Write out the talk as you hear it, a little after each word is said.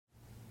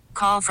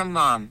call from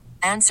mom.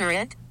 Answer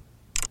it.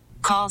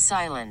 Call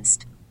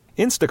silenced.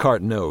 Instacart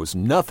knows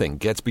nothing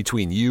gets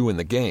between you and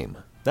the game.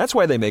 That's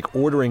why they make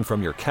ordering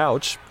from your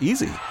couch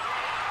easy.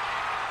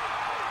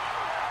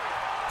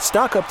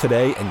 Stock up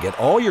today and get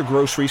all your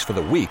groceries for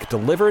the week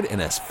delivered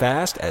in as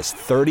fast as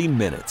 30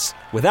 minutes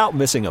without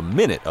missing a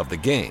minute of the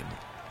game.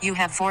 You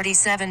have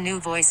 47 new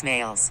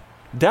voicemails.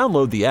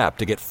 Download the app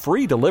to get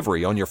free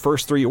delivery on your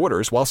first 3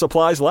 orders while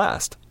supplies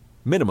last.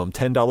 Minimum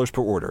 $10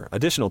 per order.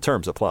 Additional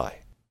terms apply.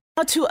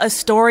 Now to a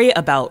story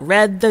about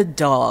Red the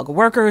dog.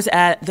 Workers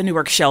at the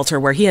Newark shelter,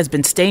 where he has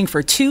been staying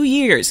for 2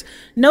 years,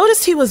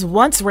 noticed he was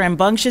once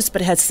rambunctious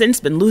but has since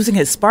been losing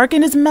his spark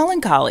and his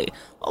melancholy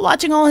while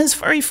watching all his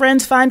furry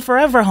friends find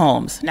forever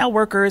homes. Now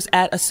workers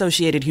at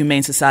Associated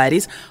Humane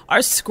Societies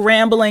are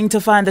scrambling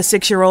to find the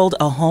 6-year-old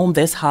a home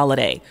this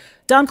holiday.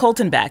 Don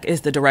Coltonback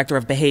is the Director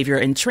of Behavior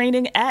and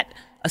Training at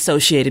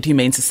Associated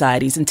Humane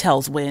Societies and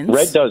tells Wins.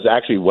 Red does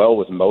actually well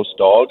with most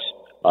dogs.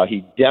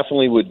 He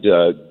definitely would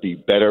be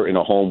better in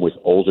a home with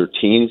older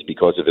teens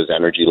because of his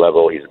energy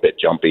level. He's a bit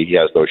jumpy. He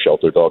has those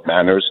shelter dog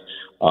manners.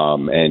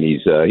 And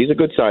he's a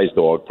good-sized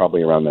dog,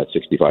 probably around that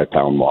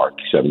 65-pound mark,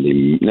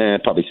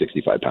 probably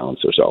 65 pounds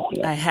or so.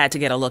 Yeah. I had to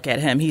get a look at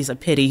him. He's a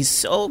pity. He's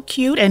so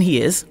cute, and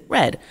he is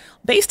Red.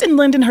 Based in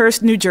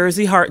Lindenhurst, New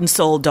Jersey, Heart and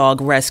Soul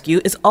Dog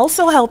Rescue is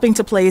also helping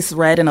to place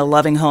Red in a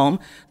loving home.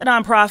 The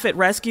nonprofit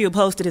Rescue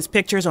posted his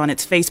pictures on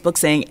its Facebook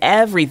saying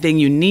everything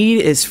you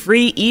need is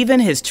free, even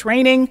his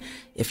training.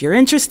 If you're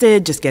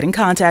interested, just get in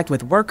contact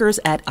with workers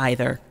at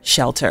either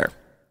shelter.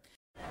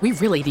 We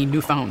really need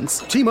new phones.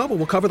 T-Mobile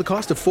will cover the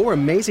cost of 4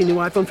 amazing new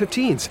iPhone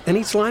 15s, and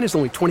each line is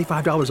only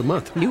 $25 a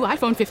month. New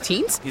iPhone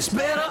 15s? It's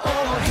better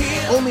over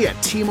here. Only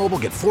at T-Mobile,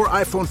 get 4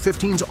 iPhone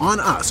 15s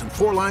on us and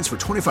 4 lines for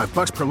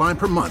 $25 per line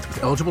per month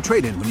with eligible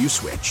trade-in when you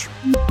switch.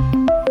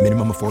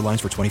 Minimum of 4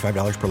 lines for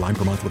 $25 per line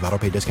per month with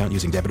autopay discount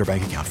using debit or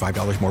bank account.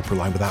 $5 more per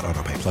line without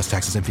autopay, plus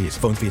taxes and fees.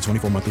 Phone fee at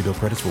 24 monthly bill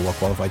credits for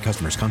well-qualified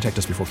customers. Contact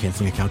us before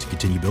canceling account to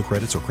continue bill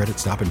credits or credit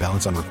stop and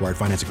balance on required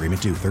finance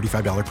agreement due.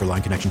 $35 per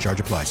line connection charge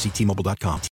applies. See T-Mobile.com.